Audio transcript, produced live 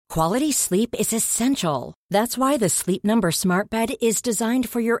Quality sleep is essential. That's why the Sleep Number Smart Bed is designed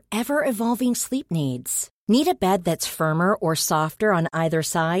for your ever-evolving sleep needs. Need a bed that's firmer or softer on either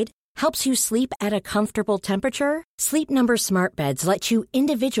side? Helps you sleep at a comfortable temperature? Sleep Number Smart Beds let you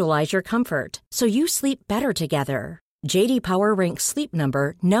individualize your comfort, so you sleep better together. J.D. Power ranks Sleep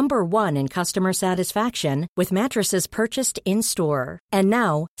Number number 1 in customer satisfaction with mattresses purchased in-store. And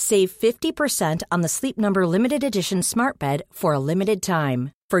now, save 50% on the Sleep Number Limited Edition Smart Bed for a limited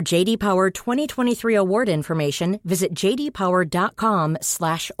time. For J.D. Power 2023 award information, visit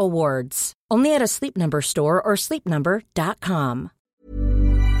jdpower.com/awards. Only at a Sleep Number store or sleepnumber.com.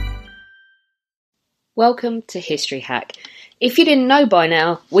 Welcome to History Hack. If you didn't know by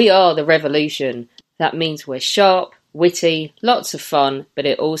now, we are the revolution. That means we're sharp, witty, lots of fun, but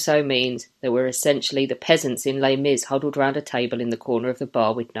it also means that we're essentially the peasants in Les Mis huddled round a table in the corner of the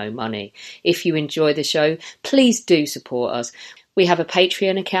bar with no money. If you enjoy the show, please do support us. We have a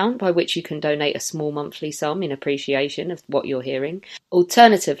Patreon account by which you can donate a small monthly sum in appreciation of what you're hearing.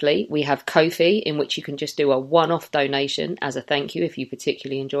 Alternatively, we have Ko-fi, in which you can just do a one-off donation as a thank you if you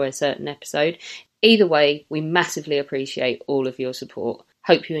particularly enjoy a certain episode. Either way, we massively appreciate all of your support.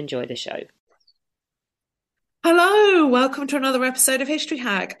 Hope you enjoy the show. Hello, welcome to another episode of History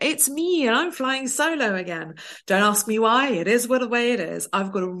Hack. It's me and I'm flying solo again. Don't ask me why, it is the way it is.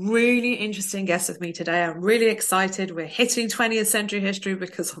 I've got a really interesting guest with me today. I'm really excited. We're hitting 20th century history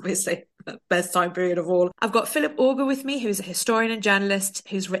because obviously best time period of all. I've got Philip Auger with me, who's a historian and journalist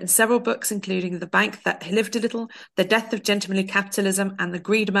who's written several books, including The Bank That Lived a Little, The Death of Gentlemanly Capitalism, and The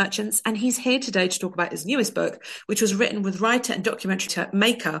Greed Merchants. And he's here today to talk about his newest book, which was written with writer and documentary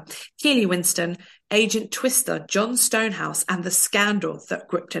maker Keely Winston, Agent Twister, John Stonehouse, and the scandal that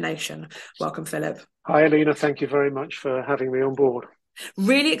gripped a nation. Welcome, Philip. Hi, Alina. Thank you very much for having me on board.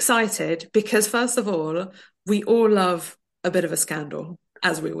 Really excited because, first of all, we all love a bit of a scandal,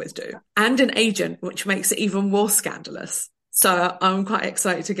 as we always do, and an agent, which makes it even more scandalous. So I'm quite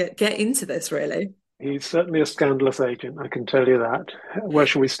excited to get into this, really. He's certainly a scandalous agent, I can tell you that. Where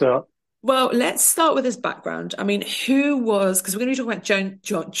shall we start? Well, let's start with his background. I mean, who was, because we're going to be talking about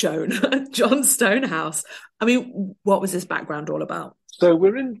John Stonehouse. I mean, what was his background all about? So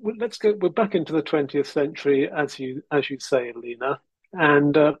we're back into the 20th century, as you say, Alina,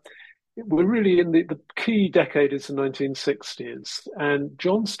 and we're really in the key decade is the 1960s, and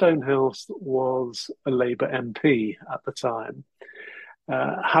John Stonehouse was a Labour MP at the time.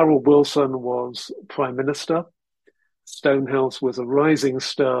 Harold Wilson was Prime Minister. Stonehouse was a rising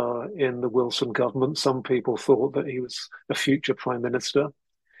star in the Wilson government. Some people thought that he was a future Prime Minister.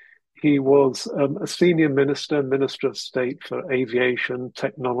 He was a senior minister, Minister of State for Aviation,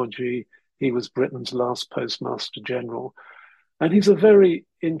 Technology. He was Britain's last Postmaster General. And he's a very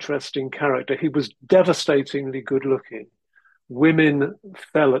interesting character. He was devastatingly good looking. Women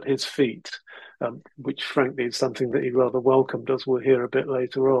fell at his feet, which frankly is something that he rather welcomed, as we'll hear a bit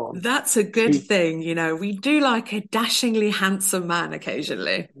later on. That's a good thing, you know. We do like a dashingly handsome man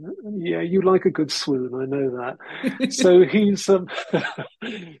occasionally. Yeah, you like a good swoon, I know that. So he's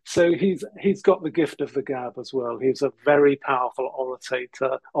he's got the gift of the gab as well. He's a very powerful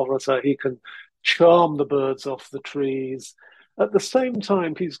orator. He can charm the birds off the trees. At the same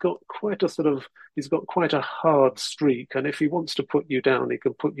time, he's got quite a hard streak, and if he wants to put you down, he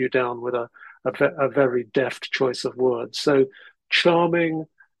can put you down with a very deft choice of words. So charming,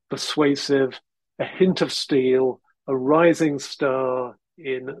 persuasive, a hint of steel, a rising star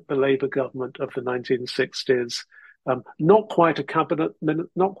in the Labour government of the 1960s. Not quite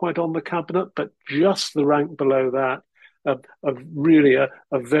not quite on the cabinet, but just the rank below that. Really a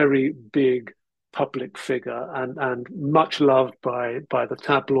very big public figure and much loved by the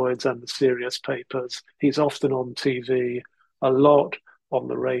tabloids and the serious papers. He's often on TV, a lot on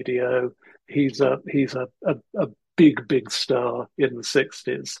the radio. He's a big star in the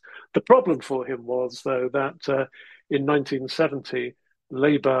 60s. The problem for him was, though, that in 1970,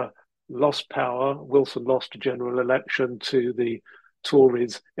 Labour lost power. Wilson lost a general election to the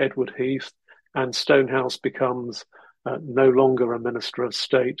Tories' Edward Heath, and Stonehouse becomes no longer a Minister of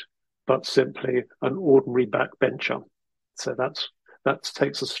State, but simply an ordinary backbencher. So that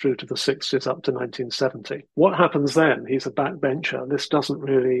takes us through to the 60s up to 1970. What happens then? He's a backbencher. This doesn't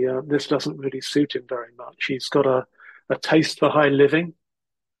really suit him very much. He's got a taste for high living.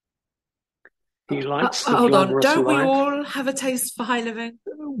 He likes the glamorous life. Don't we all have a taste for high living?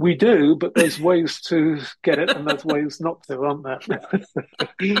 We do, but there's ways to get it and there's ways not to, aren't there?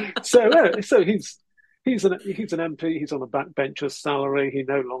 So he's an MP. He's on a backbencher's salary. He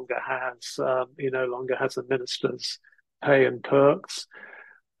no longer has a minister's pay and perks.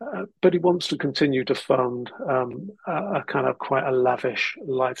 but he wants to continue to fund a kind of quite a lavish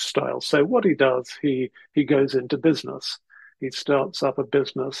lifestyle. So what he does, he goes into business. He starts up a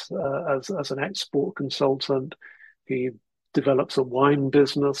business as an export consultant. He develops a wine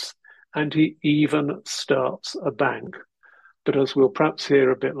business, and he even starts a bank. But as we'll perhaps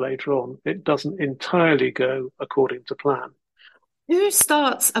hear a bit later on, it doesn't entirely go according to plan. Who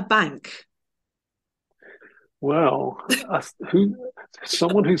starts a bank? Well,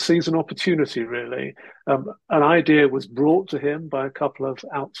 someone who sees an opportunity, really. An idea was brought to him by a couple of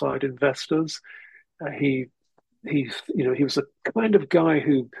outside investors. He was a kind of guy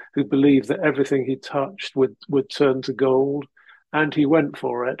who believed that everything he touched would turn to gold, and he went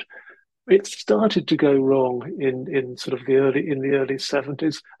for it. It started to go wrong in sort of the early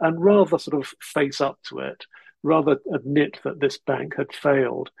 70s, and rather sort of face up to it, rather admit that this bank had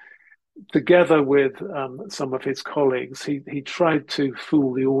failed. Together with some of his colleagues, he tried to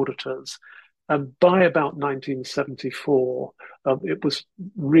fool the auditors. And by about 1974, it was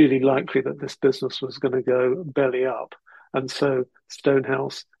really likely that this business was going to go belly up. And so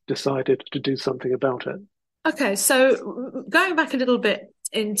Stonehouse decided to do something about it. Okay, so going back a little bit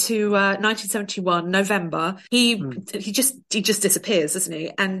into 1971, November, he just disappears, doesn't he?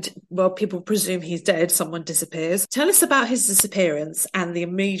 And well, people presume he's dead. Someone disappears. Tell us about his disappearance and the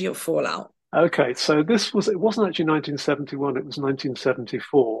immediate fallout. Okay, so it wasn't actually 1971, it was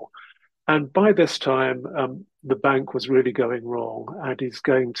 1974. And by this time, the bank was really going wrong, and his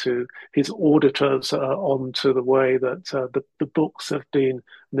auditors are on to the way that the books have been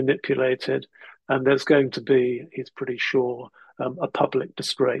manipulated, and there's going to be, he's pretty sure, a public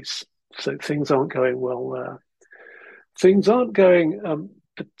disgrace. So things aren't going well there. Things aren't going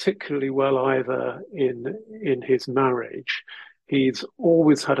particularly well either in his marriage. He's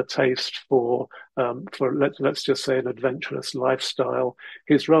always had a taste for let's just say an adventurous lifestyle.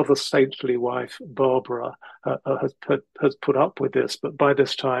 His rather saintly wife Barbara has put up with this, but by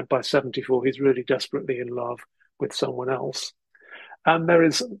this time, by 74, he's really desperately in love with someone else, and there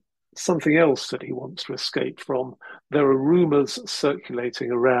is something else that he wants to escape from. There are rumours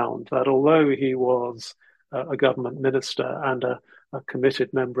circulating around that although he was a government minister and a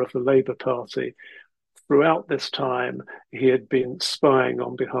committed member of the Labour Party, throughout this time, he had been spying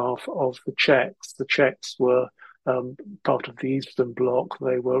on behalf of the Czechs. The Czechs were part of the Eastern Bloc.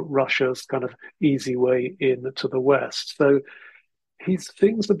 They were Russia's kind of easy way in to the West. So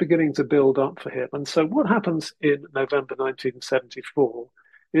things are beginning to build up for him. And so what happens in November 1974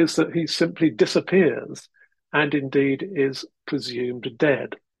 is that he simply disappears and indeed is presumed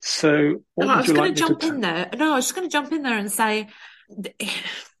dead. So I was going to jump in there. No, I was just going to jump in there and say,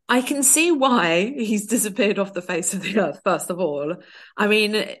 I can see why he's disappeared off the face of the earth, first of all. I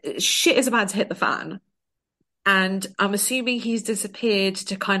mean, shit is about to hit the fan. And I'm assuming he's disappeared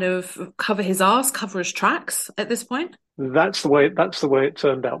to kind of cover his arse, cover his tracks at this point. That's the way it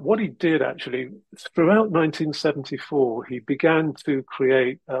turned out. What he did actually, throughout 1974, he began to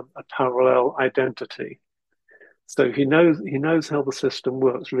create a parallel identity. So he knows how the system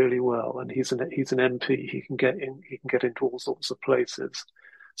works really well, and he's an MP. He can get into all sorts of places.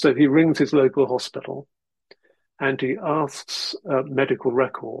 So he rings his local hospital, and he asks medical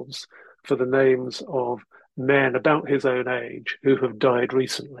records for the names of men about his own age who have died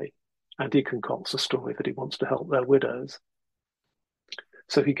recently. And he concocts a story that he wants to help their widows.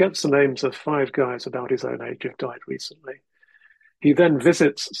 So he gets the names of 5 guys about his own age who've died recently. He then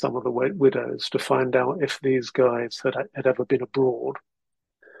visits some of the widows to find out if these guys had ever been abroad.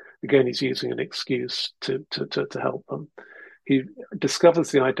 Again, he's using an excuse to help them. He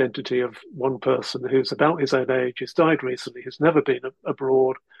discovers the identity of one person who's about his own age, who's died recently, who's never been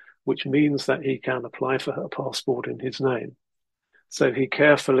abroad, which means that he can apply for a passport in his name. So he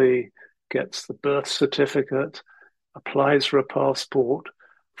carefully gets the birth certificate, applies for a passport,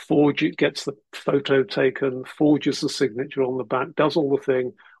 gets the photo taken, forges the signature on the back, does all the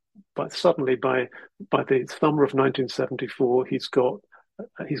thing. But suddenly, by the summer of 1974, he's got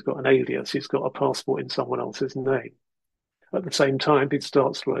an alias. He's got a passport in someone else's name. At the same time, he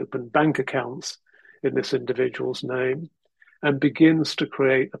starts to open bank accounts in this individual's name and begins to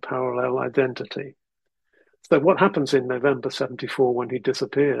create a parallel identity. So what happens in November 74 when he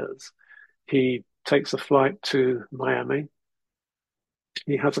disappears? He takes a flight to Miami.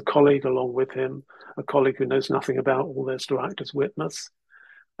 He has a colleague along with him, a colleague who knows nothing about all this to act as witness.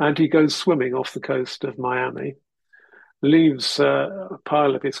 And he goes swimming off the coast of Miami, leaves a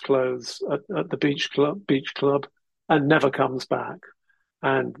pile of his clothes at the beach club, and never comes back.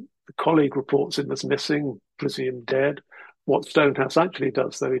 And the colleague reports him as missing, presumed dead. What Stonehouse actually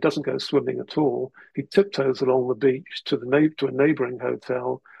does, though, he doesn't go swimming at all. He tiptoes along the beach to a neighbouring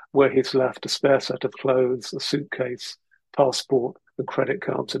hotel where he's left a spare set of clothes, a suitcase, passport, and credit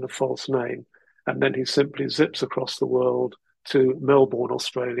cards in a false name. And then he simply zips across the world to Melbourne,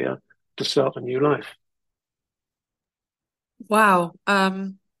 Australia, to start a new life. Wow.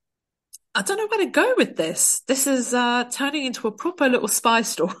 I don't know where to go with this. This is turning into a proper little spy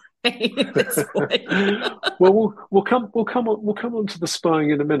story at this point. Well, we'll come on to the spying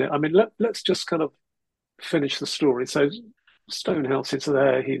in a minute. I mean, let's just kind of finish the story. So Stonehouse is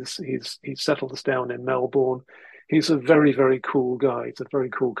there. He's settled us down in Melbourne. He's a very, very cool guy. He's a very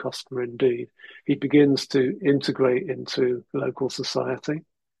cool customer indeed. He begins to integrate into local society.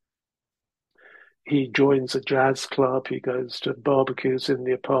 He joins a jazz club. He goes to barbecues in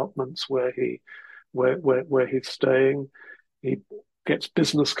the apartments where he's staying. He gets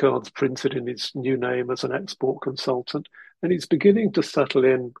business cards printed in his new name as an export consultant, and he's beginning to settle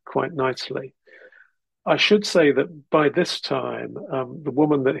in quite nicely. I should say that by this time, the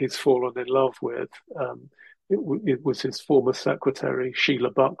woman that he's fallen in love with, it was his former secretary,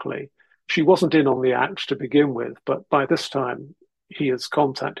 Sheila Buckley. She wasn't in on the act to begin with, but by this time, he has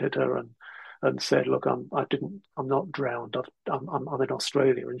contacted her and said, "Look, I'm not drowned. I'm in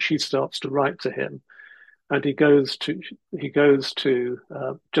Australia." And she starts to write to him, and he goes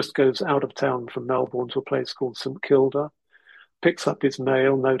out of town from Melbourne to a place called St Kilda, picks up his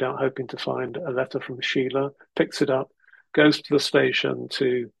mail, no doubt hoping to find a letter from Sheila, picks it up, goes to the station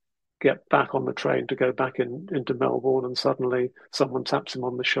to get back on the train to go back into Melbourne, and suddenly someone taps him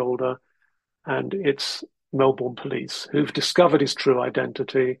on the shoulder, and it's Melbourne police who've discovered his true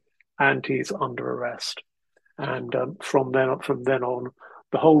identity, and he's under arrest. And from then on,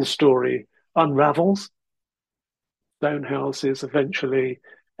 the whole story unravels. Stonehouse is eventually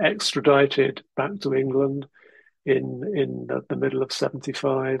extradited back to England in the middle of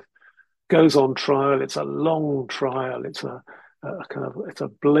 75, goes on trial. It's a long trial. It's a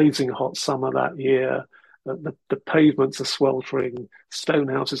blazing hot summer that year. The pavements are sweltering.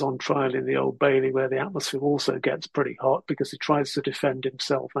 Stonehouse is on trial in the Old Bailey, where the atmosphere also gets pretty hot because he tries to defend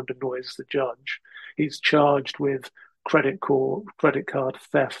himself and annoys the judge. He's charged with credit card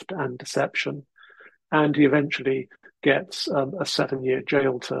theft and deception, and he eventually gets a 7-year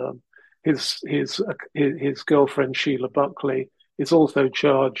jail term. His girlfriend Sheila Buckley is also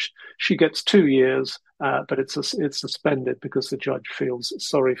charged. She gets 2 years, but it's suspended because the judge feels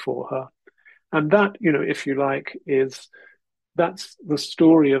sorry for her. And that, if you like, that's the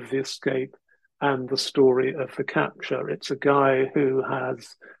story of the escape and the story of the capture. It's a guy who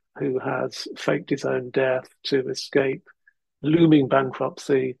has faked his own death to escape looming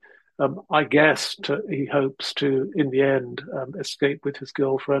bankruptcy. I guess he hopes to, in the end, escape with his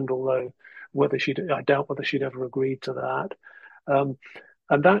girlfriend, although I doubt whether she'd ever agreed to that.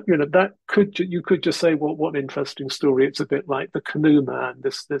 And that, you could just say, well, what an interesting story. It's a bit like the Canoe Man,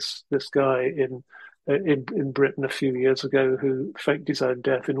 this guy in Britain a few years ago who faked his own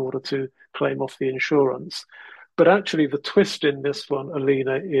death in order to claim off the insurance. But actually, the twist in this one,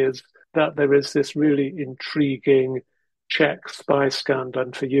 Alina, is that there is this really intriguing Czech spy scandal.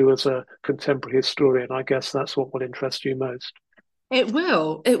 And for you as a contemporary historian, I guess that's what will interest you most. It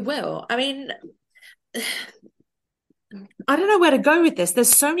will. I mean, I don't know where to go with this. There's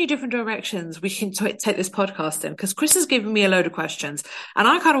so many different directions we can take this podcast in, because Chris has given me a load of questions, and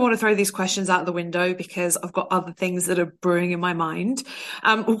I kind of want to throw these questions out the window because I've got other things that are brewing in my mind.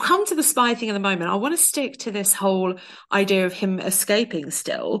 We'll come to the spy thing in a moment. I want to stick to this whole idea of him escaping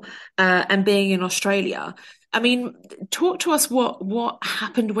still and being in Australia. I mean, talk to us what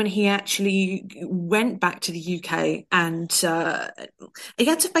happened when he actually went back to the UK, and he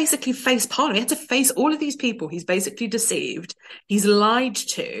had to basically face Parliament. He had to face all of these people he's basically deceived, he's lied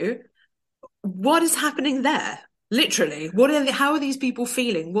to. What is happening there? Literally, how are these people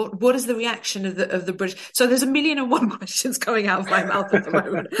feeling? What is the reaction of the British? So there's 1,000,001 questions coming out of my mouth at the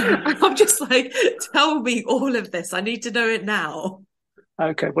moment. I'm just like, tell me all of this. I need to know it now.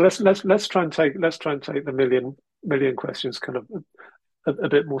 Okay, well let's try and take the million questions kind of a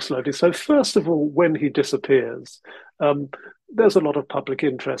bit more slowly. So first of all, when he disappears, there's a lot of public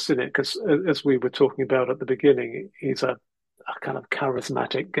interest in it because, as we were talking about at the beginning, he's a kind of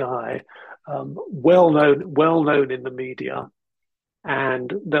charismatic guy, well known in the media,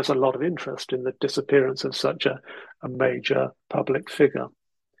 and there's a lot of interest in the disappearance of such a major public figure.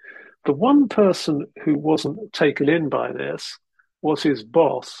 The one person who wasn't taken in by this was his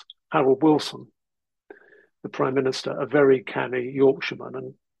boss, Harold Wilson, the Prime Minister, a very canny Yorkshireman.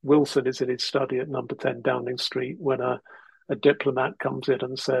 And Wilson is in his study at number 10 Downing Street when a diplomat comes in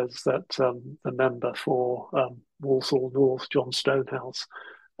and says that the member for Walsall North, John Stonehouse,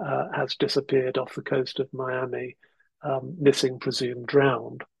 has disappeared off the coast of Miami, missing, presumed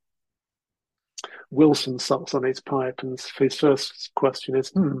drowned. Wilson sucks on his pipe, and his first question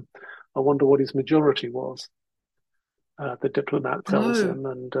is, I wonder what his majority was. The diplomat tells him,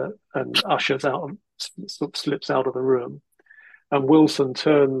 and ushers out, slips out of the room. And Wilson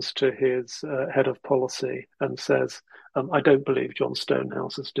turns to his head of policy and says, I don't believe John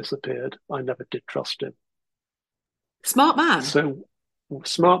Stonehouse has disappeared. I never did trust him. Smart man. So,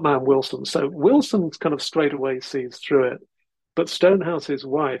 smart man Wilson. So Wilson kind of straight away sees through it. But Stonehouse's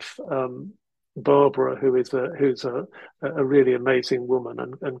wife, Barbara, who's a really amazing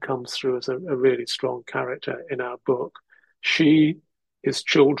woman and comes through as a really strong character in our book. She, his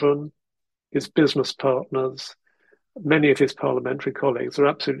children, his business partners, many of his parliamentary colleagues are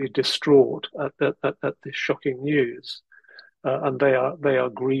absolutely distraught at this shocking news, and they are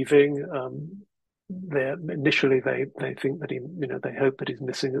grieving. Initially they think that they hope that he's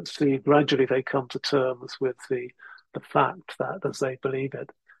missing at sea. Gradually they come to terms with the fact that, as they believe it,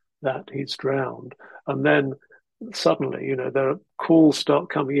 that he's drowned. And then suddenly, there are calls start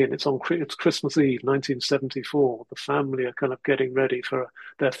coming in. It's Christmas Eve, 1974. The family are kind of getting ready for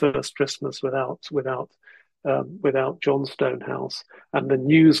their first Christmas without John Stonehouse, and the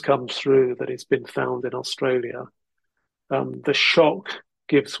news comes through that he's been found in Australia. The shock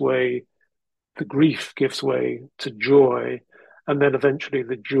gives way, the grief gives way to joy, and then eventually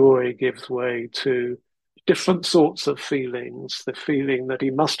the joy gives way to different sorts of feelings. The feeling that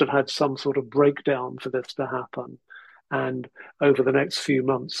he must have had some sort of breakdown for this to happen. And over the next few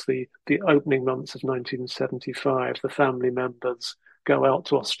months, the opening months of 1975, the family members go out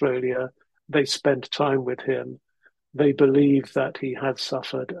to Australia. They spend time with him. They believe that he had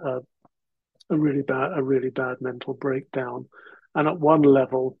suffered a really bad mental breakdown. And at one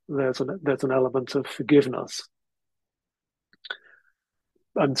level, there's an element of forgiveness.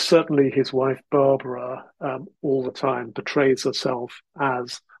 And certainly his wife, Barbara, all the time portrays herself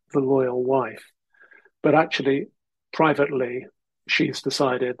as the loyal wife. But actually, privately, she's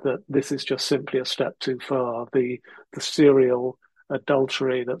decided that this is just simply a step too far. The serial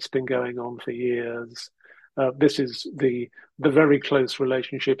adultery that's been going on for years. This is the very close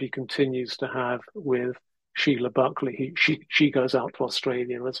relationship he continues to have with Sheila Buckley. She goes out to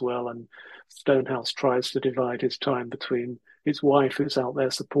Australia as well, and Stonehouse tries to divide his time between his wife, who's out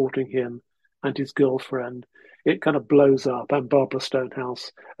there supporting him, and his girlfriend. It kind of blows up, and Barbara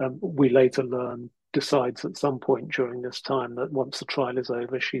Stonehouse, we later learn, decides at some point during this time that once the trial is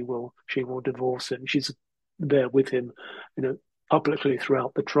over, she will divorce him. She's there with him, publicly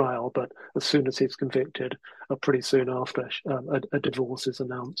throughout the trial, but as soon as he's convicted, pretty soon after, a divorce is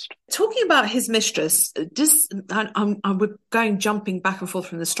announced. Talking about his mistress, we're jumping back and forth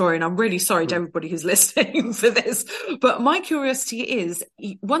from the story, and I'm really sorry to everybody who's listening for this, but my curiosity is,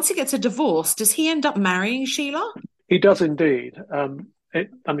 once he gets a divorce, does he end up marrying Sheila? He does indeed.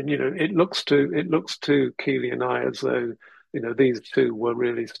 It looks to Keeley and I as though, these two were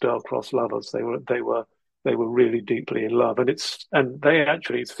really star-crossed lovers. They were really deeply in love, and they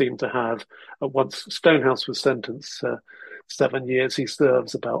actually seem to have. Once Stonehouse was sentenced to 7 years, he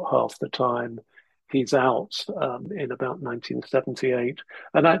serves about half the time. He's out in about 1978,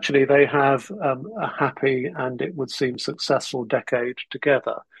 and actually they have a happy and, it would seem, successful decade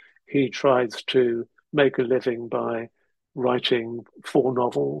together. He tries to make a living by writing 4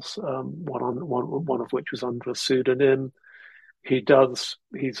 novels, one of which was under a pseudonym. He's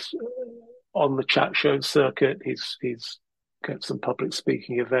on the chat show circuit. He's got some public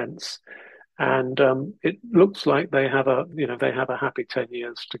speaking events, and it looks like they have a happy 10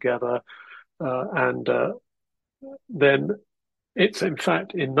 years together. And then it's in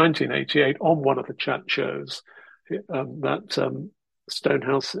fact in 1988 on one of the chat shows that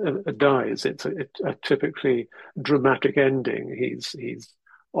Stonehouse dies. It's a typically dramatic ending. He's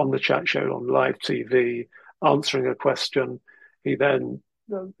on the chat show on live TV answering a question. He then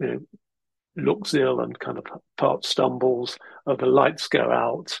looks ill and kind of part stumbles. The lights go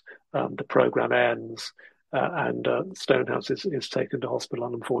out. The program ends, and Stonehouse is taken to hospital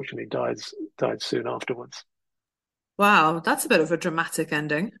and unfortunately died soon afterwards. Wow, that's a bit of a dramatic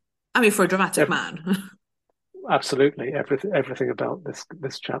ending. I mean, for a dramatic man. Absolutely, everything about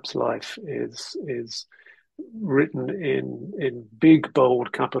this chap's life is written in big,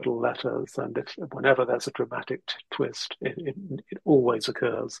 bold capital letters, and whenever there's a dramatic twist, it always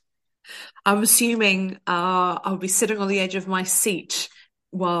occurs. I'm assuming I'll be sitting on the edge of my seat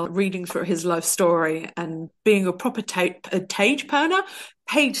while reading through his life story and being a proper page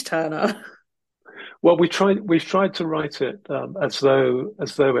turner. Well, we've tried to write it as though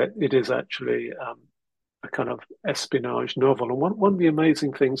it is actually a kind of espionage novel. And one of the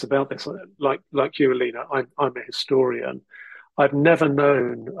amazing things about this, like you, Alina, I'm a historian. I've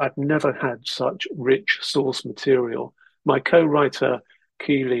never had such rich source material. My co-writer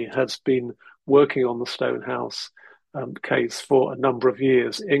Keeley has been working on the Stonehouse case for a number of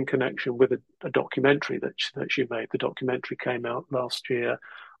years in connection with a documentary that she made. The documentary came out last year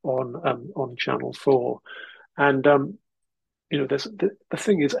on Channel 4, and the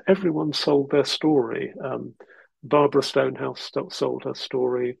thing is, everyone sold their story. Barbara Stonehouse sold her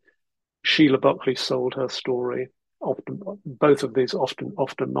story. Sheila Buckley sold her story. Often, both of these often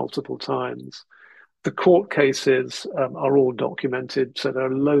multiple times. The court cases are all documented, so there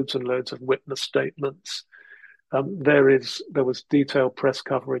are loads and loads of witness statements. There was detailed press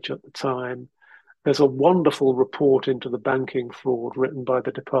coverage at the time. There's a wonderful report into the banking fraud written by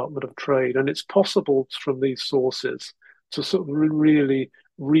the Department of Trade, and it's possible from these sources to sort of really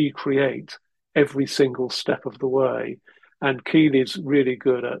recreate every single step of the way. And Keeley's really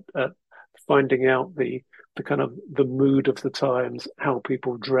good at finding out the kind of the mood of the times, how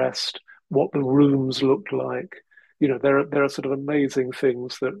people dressed, what the rooms looked like. There are sort of amazing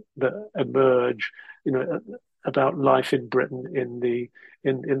things that emerge, about life in Britain in the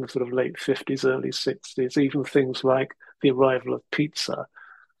sort of late 50s, early 60s, even things like the arrival of pizza,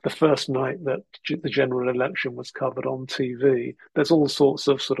 the first night that the general election was covered on TV. There's all sorts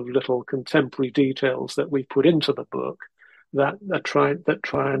of sort of little contemporary details that we put into the book that try and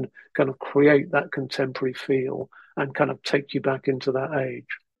kind of create that contemporary feel and kind of take you back into that age.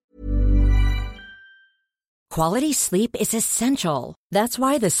 Quality sleep is essential. That's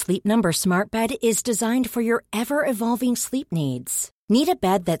why the Sleep Number Smart Bed is designed for your ever-evolving sleep needs. Need a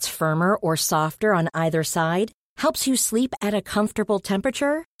bed that's firmer or softer on either side? Helps you sleep at a comfortable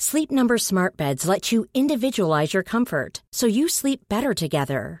temperature? Sleep Number Smart Beds let you individualize your comfort, so you sleep better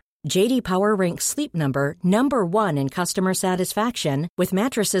together. J.D. Power ranks Sleep Number number 1 in customer satisfaction with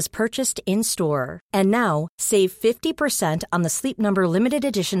mattresses purchased in-store. And now, save 50% on the Sleep Number Limited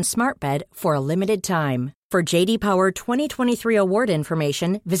Edition Smart Bed for a limited time. For J.D. Power 2023 award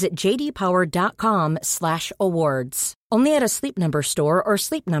information, visit jdpower.com/awards. Only at a Sleep Number store or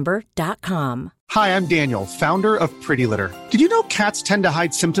sleepnumber.com. Hi, I'm Daniel, founder of Pretty Litter. Did you know cats tend to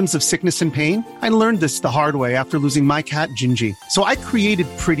hide symptoms of sickness and pain? I learned this the hard way after losing my cat, Gingy. So I created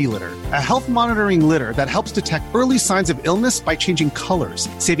Pretty Litter, a health monitoring litter that helps detect early signs of illness by changing colors,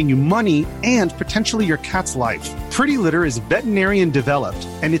 saving you money and potentially your cat's life. Pretty Litter is veterinarian developed,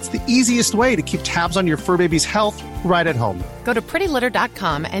 and it's the easiest way to keep tabs on your fur baby's health right at home. Go to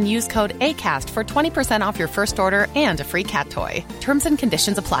prettylitter.com and use code ACAST for 20% off your first order and a free cat toy. Terms and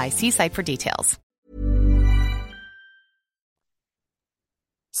conditions apply. See site for details.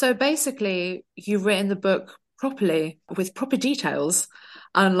 So basically, you've written the book properly with proper details,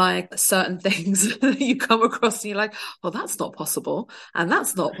 unlike certain things that you come across and you're like, well, that's not possible and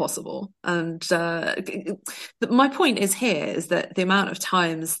that's not possible. And my point is that the amount of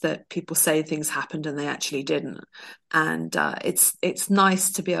times that people say things happened and they actually didn't, and it's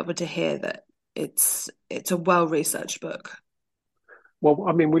nice to be able to hear that it's a well-researched book. Well,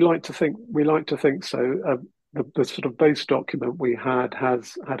 I mean, we like to think so. The sort of base document we had had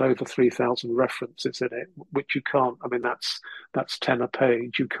over 3,000 references in it, which you can't. I mean, that's 10 a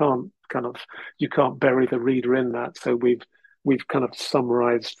page. You can't bury the reader in that. So we've kind of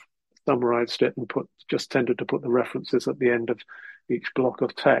summarized it and tended to put the references at the end of each block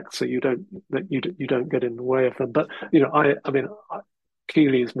of text, so you don't get in the way of them. But I mean,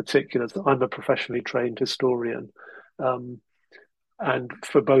 Keeley is meticulous. I'm a professionally trained historian. And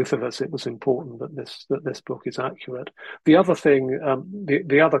for both of us, it was important that this book is accurate. The other thing,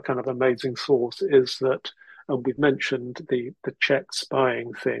 the other kind of amazing source is that, and we've mentioned the Czech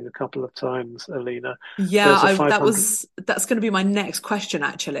spying thing a couple of times, Alina. Yeah, that's going to be my next question.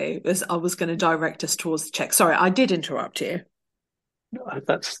 Actually, is I was going to direct us towards the Czech. Sorry, I did interrupt you.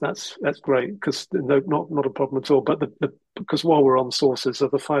 That's great, because no, not a problem at all. But because while we're on sources,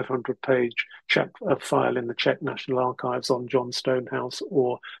 of the 500-page Czech file in the Czech National Archives on John Stonehouse,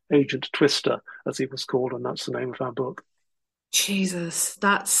 or Agent Twister, as he was called, and that's the name of our book. Jesus,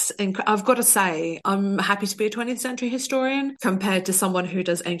 that's I've got to say, I'm happy to be a 20th century historian compared to someone who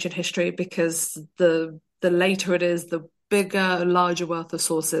does ancient history, because the later it is, the bigger, larger wealth of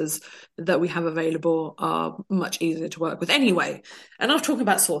sources that we have available are much easier to work with. Anyway, enough talking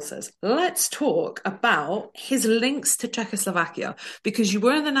about sources. Let's talk about his links to Czechoslovakia, because you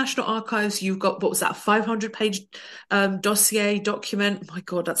were in the National Archives. You've got, what was that, 500-page dossier document? My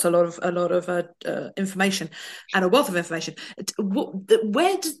God, that's a lot of information and a wealth of information.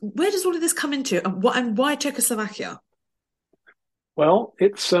 Where does all of this come into, and why Czechoslovakia? Well,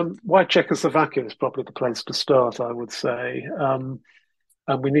 it's why Czechoslovakia is probably the place to start, I would say.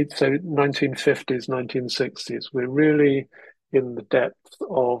 And we need to say 1950s, 1960s. We're really in the depth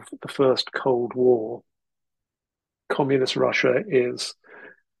of the first Cold War. Communist Russia is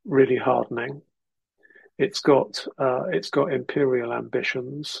really hardening. It's got imperial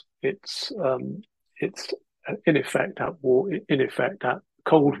ambitions. It's in effect at war, in effect at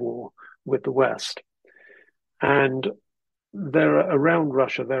Cold War with the West. And around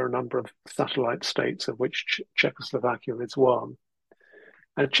Russia, there are a number of satellite states, of which Czechoslovakia is one.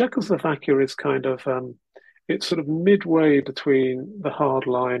 And Czechoslovakia is kind of it's sort of midway between the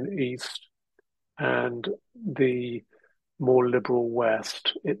hardline East and the more liberal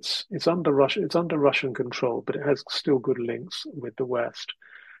West. It's under Russian control, but it has still good links with the West.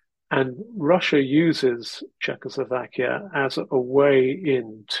 And Russia uses Czechoslovakia as a way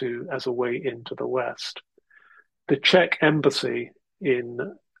into the West. The Czech embassy in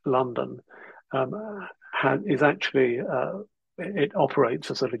London is actually it operates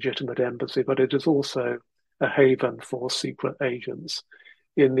as a legitimate embassy, but it is also a haven for secret agents.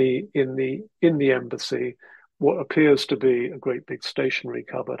 In the embassy, what appears to be a great big stationery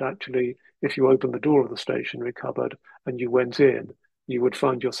cupboard, actually, if you open the door of the stationery cupboard and you went in, you would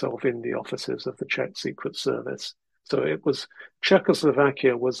find yourself in the offices of the Czech Secret Service. So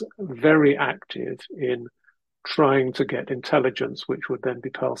Czechoslovakia was very active in trying to get intelligence, which would then be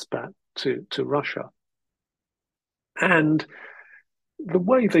passed back to Russia. And the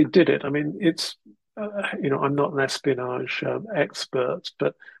way they did it, I mean, I'm not an espionage expert,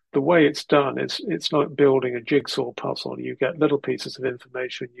 but the way it's done is it's like building a jigsaw puzzle. You get little pieces of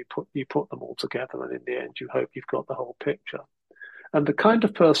information, you put them all together, and in the end, you hope you've got the whole picture. And the kind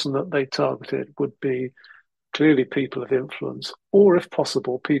of person that they targeted would be clearly people of influence, or if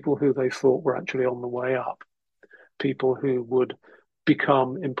possible, people who they thought were actually on the way up, people who would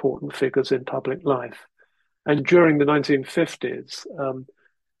become important figures in public life. And during the 1950s,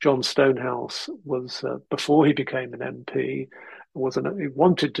 John Stonehouse was, before he became an MP,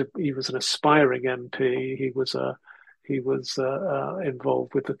 he was an aspiring MP. He was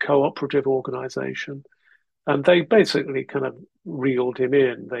involved with the cooperative organisation, and they basically kind of reeled him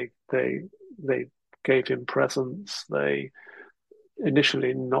in. They gave him presents. They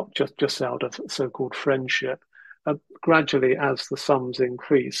initially not just out of so-called friendship. Gradually, as the sums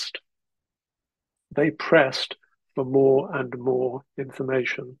increased, they pressed for more and more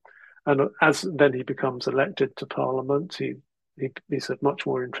information. And as then he becomes elected to Parliament, he's of much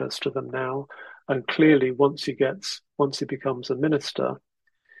more interest to them now. And clearly, once he becomes a minister,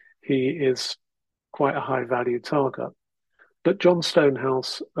 he is quite a high value target. But John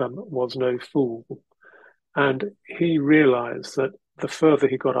Stonehouse was no fool. And he realized that the further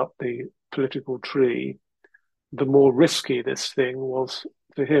he got up the political tree, the more risky this thing was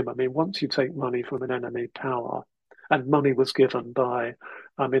for him. I mean, once you take money from an enemy power, and money was given by,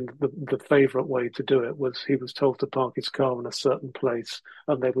 I mean, the favourite way to do it was he was told to park his car in a certain place,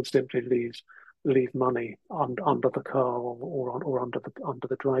 and they would simply leave money under the car or under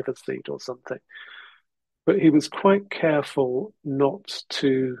the driver's seat or something. But he was quite careful not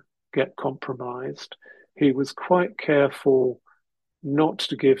to get compromised. He was quite careful not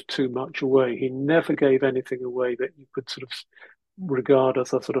to give too much away. He never gave anything away that you could sort of regard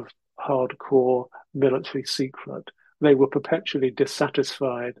as a sort of hardcore military secret. They were perpetually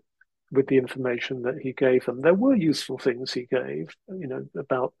dissatisfied with the information that he gave them. There were useful things he gave,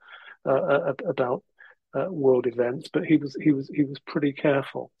 about world events, but he was pretty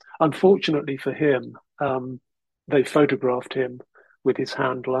careful. Unfortunately for him, they photographed him with his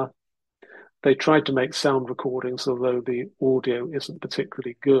handler. They tried to make sound recordings, although the audio isn't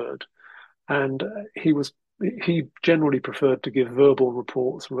particularly good. And he generally preferred to give verbal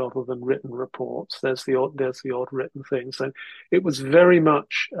reports rather than written reports. There's the odd written thing. So it was very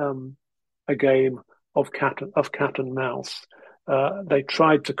much a game of cat and mouse. They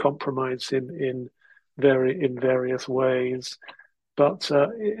tried to compromise him in various ways, but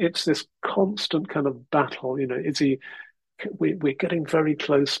it's this constant kind of battle. We're getting very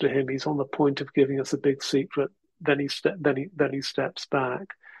close to him. He's on the point of giving us a big secret. Then he steps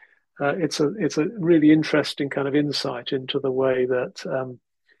back. It's a really interesting kind of insight into the way that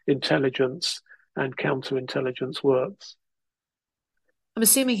intelligence and counterintelligence works. I'm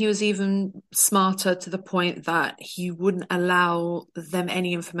assuming he was even smarter to the point that he wouldn't allow them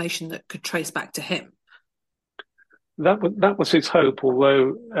any information that could trace back to him. That was his hope,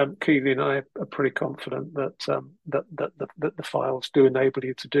 although Keeley and I are pretty confident that the files do enable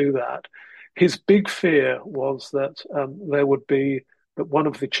you to do that. His big fear was that that one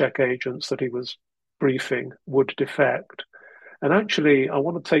of the Czech agents that he was briefing would defect, And actually, I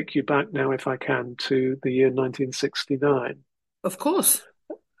want to take you back now, if I can, to the year 1969. Of course.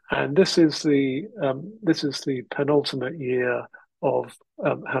 And this is the penultimate year of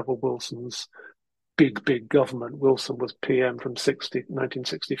Harold Wilson's big government. Wilson was PM from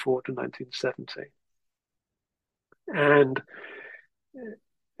 1964 to 1970. And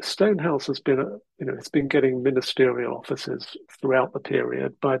Stonehouse has been, it's been getting ministerial offices throughout the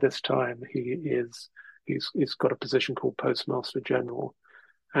period. By this time, he's got a position called Postmaster General.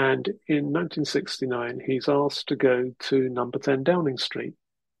 And in 1969, he's asked to go to number 10 Downing Street.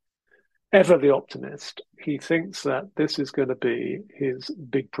 Ever the optimist, he thinks that this is going to be his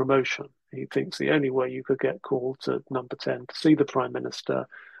big promotion. He thinks the only way you could get called to number 10 to see the Prime Minister,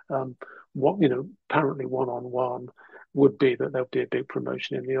 apparently one-on-one, would be that there'll be a big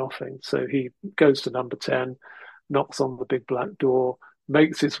promotion in the offing. So he goes to number 10, knocks on the big black door,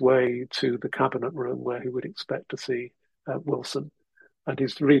 makes his way to the cabinet room where he would expect to see Wilson. And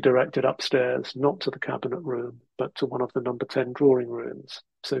he's redirected upstairs, not to the cabinet room, but to one of the number 10 drawing rooms.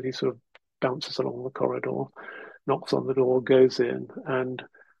 So he sort of bounces along the corridor, knocks on the door, goes in, and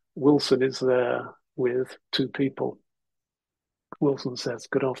Wilson is there with two people. Wilson says,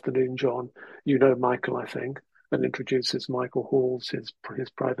 "Good afternoon, John. You know Michael, I think," and introduces Michael Halls, his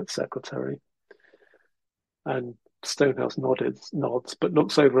private secretary. And Stonehouse nods, but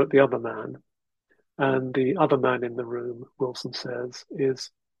looks over at the other man. And the other man in the room, Wilson says,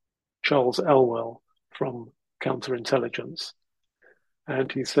 is Charles Elwell from Counterintelligence.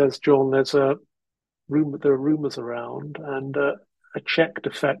 And he says, "John, there are rumors around, and a Czech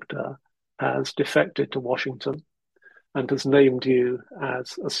defector has defected to Washington and has named you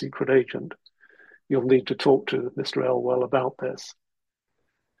as a secret agent. You'll need to talk to Mr. Elwell about this."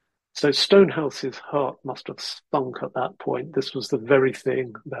 So Stonehouse's heart must have sunk at that point. This was the very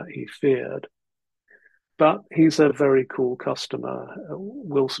thing that he feared. But he's a very cool customer.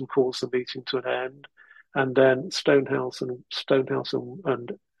 Wilson calls the meeting to an end, and then Stonehouse and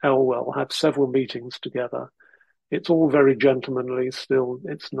Elwell have several meetings together. It's all very gentlemanly still.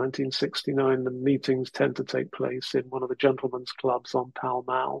 It's 1969. The meetings tend to take place in one of the gentlemen's clubs on Pall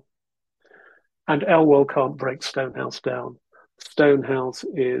Mall. And Elwell can't break Stonehouse down. Stonehouse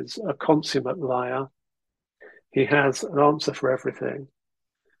is a consummate liar. He has an answer for everything.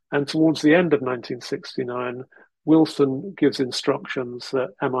 And towards the end of 1969, Wilson gives instructions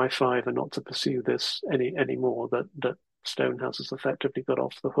that MI5 are not to pursue this anymore, that Stonehouse has effectively got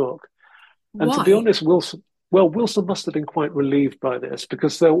off the hook. And Why? to be honest, Wilson must have been quite relieved by this,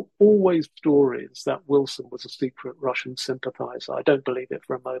 because there were always stories that Wilson was a secret Russian sympathizer. I don't believe it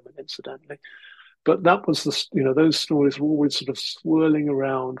for a moment, incidentally. But that was those stories were always sort of swirling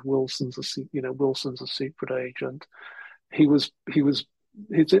around. Wilson's a secret agent. His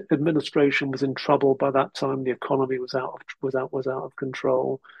administration was in trouble by that time. The economy was out of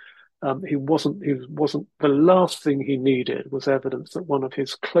control. He wasn't. The last thing he needed was evidence that one of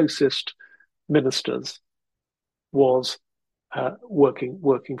his closest ministers was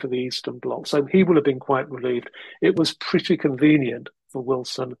working for the Eastern Bloc. So he would have been quite relieved. It was pretty convenient for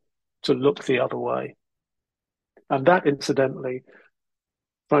Wilson to look the other way, and that, incidentally,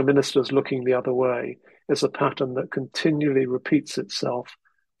 prime ministers looking the other way is a pattern that continually repeats itself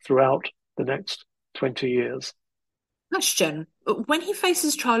throughout the next 20 years. Question: when he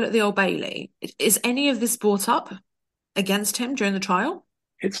faces trial at the Old Bailey, is any of this brought up against him during the trial?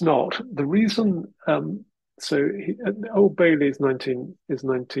 It's not. The reason, Old Bailey is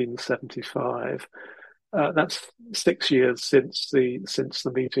 1975. That's 6 years since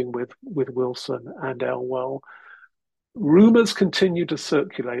the meeting with Wilson and Elwell. Rumors continue to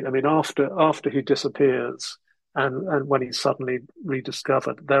circulate. I mean, after he disappears and when he's suddenly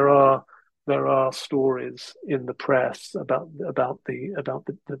rediscovered, there are stories in the press about the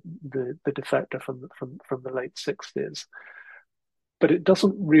defector from the late 60s, but it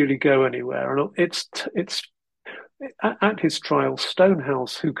doesn't really go anywhere. And it's at his trial,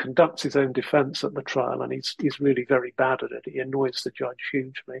 Stonehouse, who conducts his own defence at the trial, and he's really very bad at it. He annoys the judge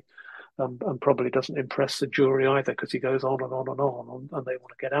hugely. And probably doesn't impress the jury either, because he goes on and on and on, and they want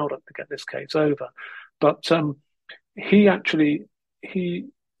to get out of to get this case over. But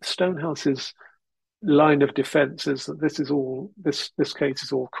Stonehouse's line of defence is that this case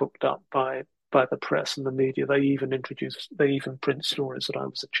is all cooked up by the press and the media. They even print stories that I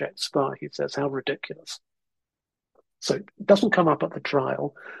was a Czech spy. He says, how ridiculous. So it doesn't come up at the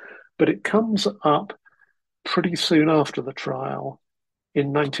trial, but it comes up pretty soon after the trial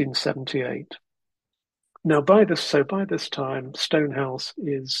in 1978. Now, by this time, Stonehouse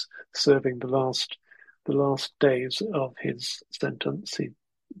is serving the last days of his sentence. He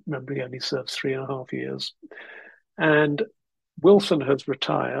only serves 3.5 years, and Wilson has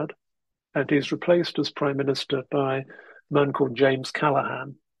retired, and he's replaced as Prime Minister by a man called James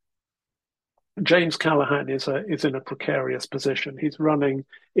Callaghan. James Callaghan is in a precarious position. He's running,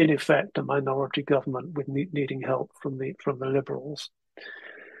 in effect, a minority government with needing help from the Liberals.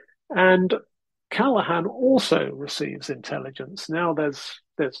 And Callaghan also receives intelligence. Now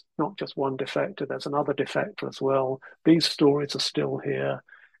there's not just one defector, there's another defector as well. These stories are still here.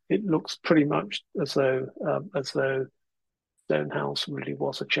 It looks pretty much as though Stonehouse really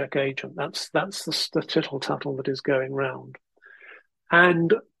was a Czech agent. That's the tittle-tattle that is going round.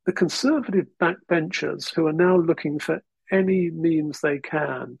 And the Conservative backbenchers, who are now looking for any means they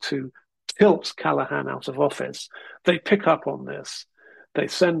can to tilt Callaghan out of office, they pick up on this. They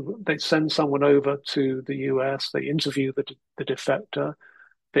send someone over to the US. They interview the defector.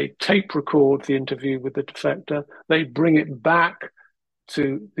 They tape record the interview with the defector. They bring it back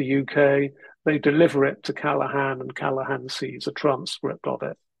to the UK. They deliver it to Callaghan, and Callaghan sees a transcript of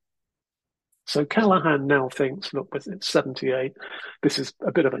it. So Callaghan now thinks, look, it's 78. This is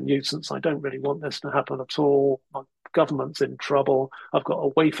a bit of a nuisance. I don't really want this to happen at all. My government's in trouble. I've got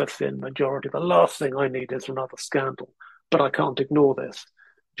a wafer-thin majority. The last thing I need is another scandal. But I can't ignore this.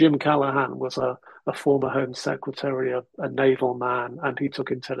 Jim Callaghan was a former Home Secretary, a naval man, and he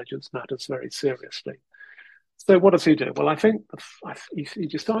took intelligence matters very seriously. So what does he do? Well, I think he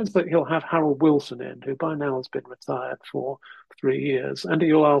decides that he'll have Harold Wilson in, who by now has been retired for 3 years, and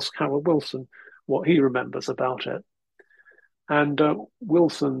he'll ask Harold Wilson what he remembers about it. And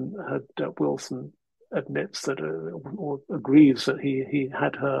Wilson admits that or agrees that he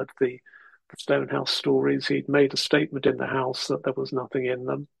had heard the Stonehouse stories. He'd made a statement in the House that there was nothing in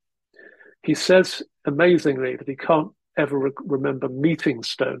them. He says, amazingly, that he can't ever remember meeting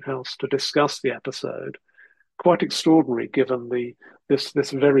Stonehouse to discuss the episode. Quite extraordinary, given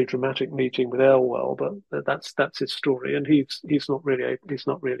this very dramatic meeting with Elwell, but that's his story, and he's not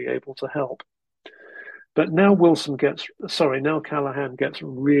really able to help. But now Callaghan gets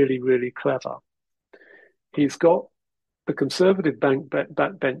really, really clever. He's got the Conservative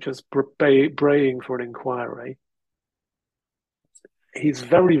backbenchers braying for an inquiry. He's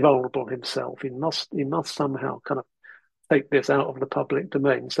very vulnerable himself. He must somehow kind of take this out of the public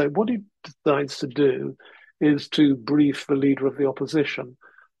domain. So what he decides to do is to brief the leader of the opposition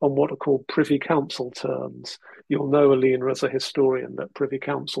on what are called Privy Council terms. You'll know, Alina, as a historian, that Privy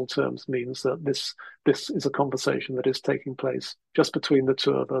Council terms means that this is a conversation that is taking place just between the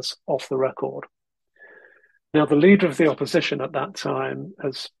two of us off the record. Now, the leader of the opposition at that time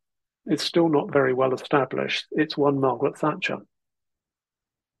is still not very well established. It's one Margaret Thatcher.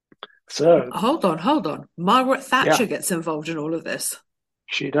 So hold on. Margaret Thatcher gets involved in all of this.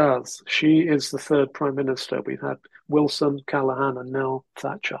 She does. She is the third Prime Minister. We've had Wilson, Callaghan, and now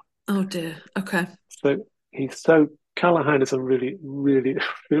Thatcher. Oh dear. Okay. So Callaghan is a really, really,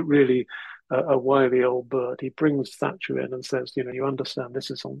 really a wily old bird. He brings Thatcher in and says, you understand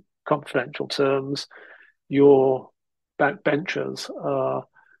this is on confidential terms. Your backbenchers are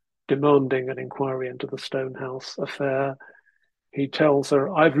demanding an inquiry into the Stonehouse affair. He tells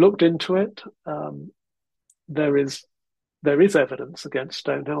her, I've looked into it. There is evidence against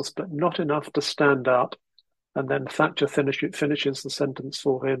Stonehouse, but not enough to stand up. And then Thatcher finishes the sentence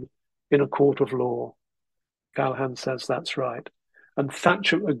for him in a court of law. Callaghan says that's right. And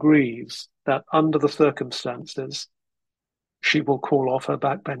Thatcher agrees that under the circumstances, she will call off her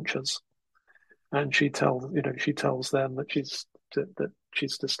backbenchers. And she tells them that she's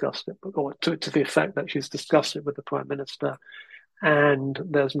discussed it, or to the effect that she's discussed it with the Prime Minister, and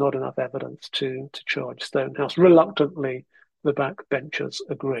there's not enough evidence to charge Stonehouse. Reluctantly, the backbenchers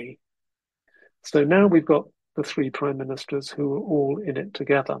agree. So now we've got the three Prime Ministers who are all in it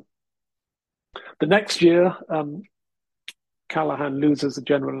together. The next year, Callaghan loses the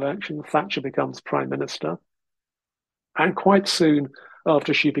general election. Thatcher becomes Prime Minister. And quite soon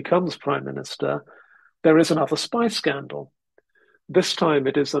after she becomes Prime Minister, there is another spy scandal. This time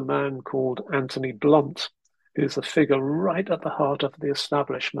it is a man called Anthony Blunt, who's a figure right at the heart of the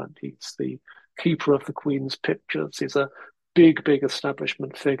establishment. He's the keeper of the Queen's pictures. He's a big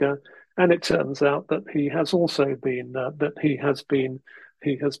establishment figure. And it turns out that he has also been,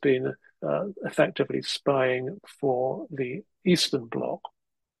 effectively spying for the Eastern Bloc.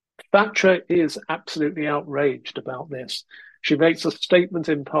 Thatcher is absolutely outraged about this. She makes a statement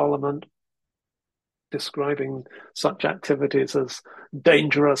in Parliament describing such activities as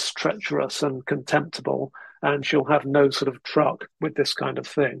dangerous, treacherous, and contemptible, and she'll have no sort of truck with this kind of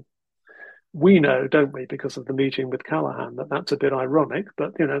thing. We know, don't we, because of the meeting with Callaghan, that that's a bit ironic,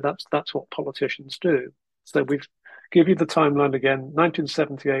 but that's what politicians do. So we've give you the timeline again.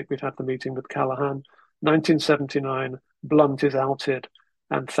 1978, we've had the meeting with Callaghan. 1979, Blunt is outed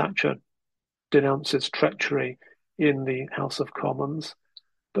and Thatcher denounces treachery in the House of Commons.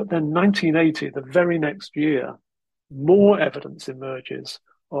 But then 1980, the very next year, more evidence emerges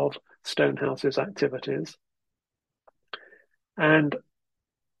of Stonehouse's activities. And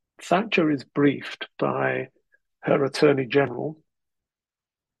Thatcher is briefed by her Attorney General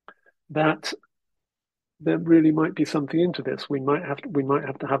that there really might be something into this. We might have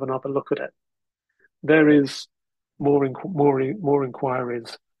to have another look at it. There is more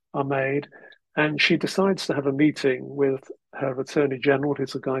inquiries are made, and she decides to have a meeting with her Attorney General,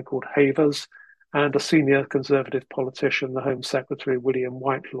 who's a guy called Havers, and a senior Conservative politician, the Home Secretary, William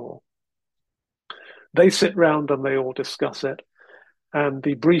Whitelaw. They sit round and they all discuss it. And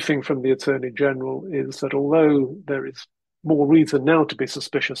the briefing from the Attorney General is that although there is more reason now to be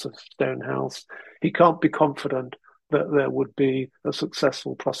suspicious of Stonehouse, he can't be confident that there would be a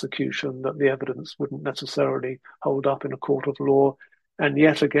successful prosecution, that the evidence wouldn't necessarily hold up in a court of law. And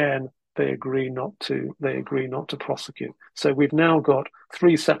yet again, they agree not to prosecute. So we've now got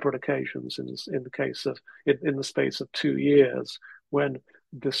three separate occasions in the space of 2 years when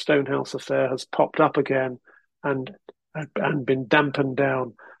the Stonehouse affair has popped up again and been dampened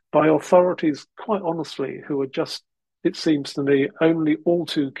down by authorities, quite honestly, who are just, it seems to me, only all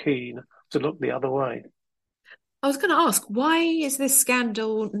too keen to look the other way. I was going to ask, why is this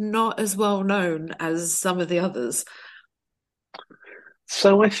scandal not as well known as some of the others?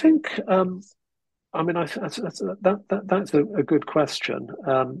 So I think, that's a good question,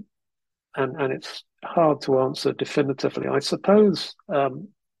 and it's hard to answer definitively. I suppose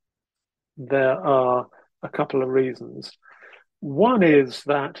there are a couple of reasons. One is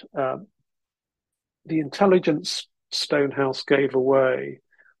that the intelligence Stonehouse gave away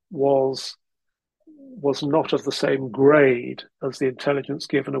was not of the same grade as the intelligence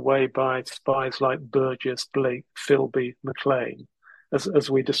given away by spies like Burgess, Blake, Philby, Maclean. As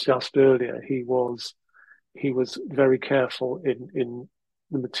we discussed earlier, he was very careful in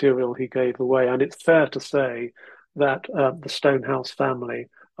the material he gave away, and it's fair to say that the Stonehouse family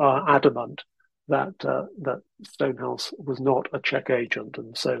are adamant that Stonehouse was not a Czech agent,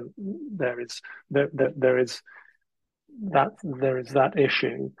 and so there is that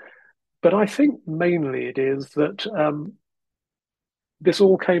issue. But I think mainly it is that this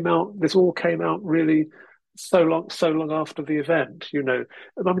all came out really so long after the event. You know,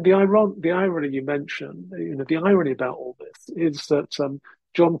 I mean, the irony you mentioned, the irony about all this is that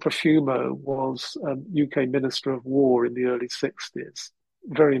John Profumo was UK Minister of War in the early 60s,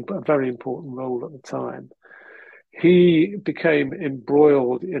 very important role at the time. He became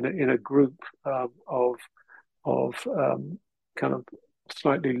embroiled in a group of kind of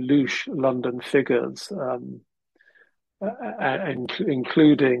slightly loose London figures,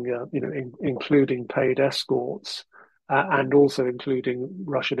 including paid escorts, and also including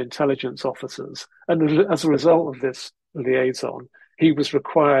Russian intelligence officers. And as a result of this liaison, he was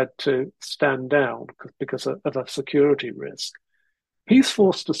required to stand down because of a security risk. He's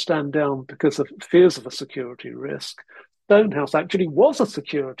forced to stand down because of fears of a security risk. Stonehouse actually was a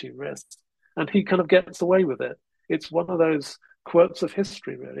security risk, and he kind of gets away with it. It's one of those quirks of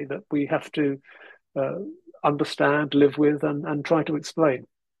history, really, that we have to understand, live with, and try to explain.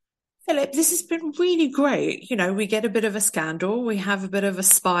 Philip, this has been really great. You know, we get a bit of a scandal. We have a bit of a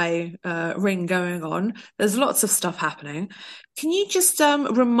spy ring going on. There's lots of stuff happening. Can you just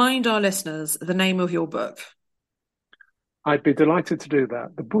remind our listeners the name of your book? I'd be delighted to do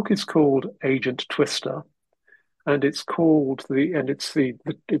that. The book is called Agent Twister, and it's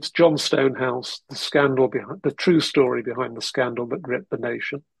John Stonehouse, the scandal behind the true story behind the scandal that gripped the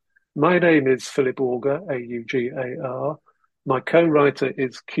nation. My name is Philip Auger, Augar. My co-writer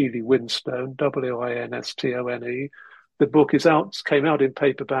is Keely Winstone, Winstone. The book came out in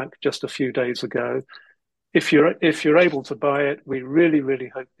paperback just a few days ago. If you're able to buy it, we really,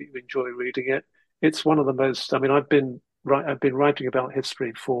 really hope that you enjoy reading it. It's one of the most, I've been writing about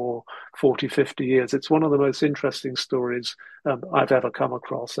history for 40, 50 years. It's one of the most interesting stories I've ever come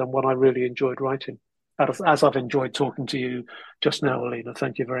across, and one I really enjoyed writing, as I've enjoyed talking to you just now, Alina.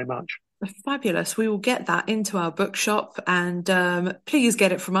 Thank you very much. Fabulous. We will get that into our bookshop, and please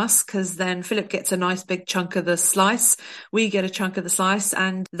get it from us, because then Philip gets a nice big chunk of the slice. We get a chunk of the slice,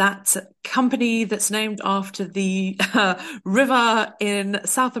 and that company that's named after the river in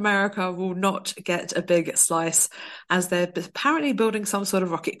South America will not get a big slice, as they're apparently building some sort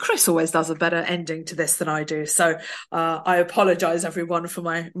of rocket. Chris always does a better ending to this than I do, so I apologise, everyone, for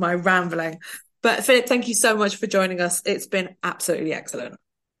my rambling. But Philip, thank you so much for joining us. It's been absolutely excellent.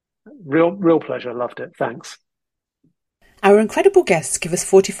 Real pleasure. Loved it. Thanks. Our incredible guests give us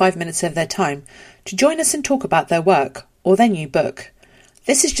 45 minutes of their time to join us and talk about their work or their new book.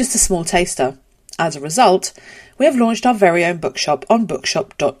 This is just a small taster. As a result, we have launched our very own bookshop on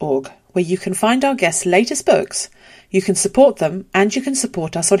bookshop.org, where you can find our guests' latest books, you can support them, and you can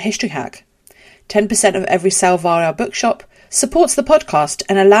support us on History Hack. 10% of every sale via our bookshop supports the podcast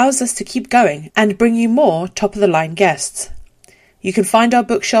and allows us to keep going and bring you more top-of-the-line guests. You can find our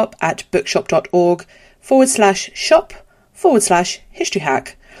bookshop at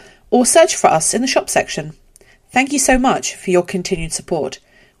bookshop.org/shop/historyhack or search for us in the shop section. Thank you so much for your continued support.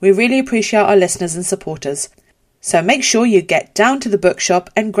 We really appreciate our listeners and supporters. So make sure you get down to the bookshop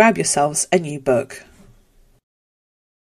and grab yourselves a new book.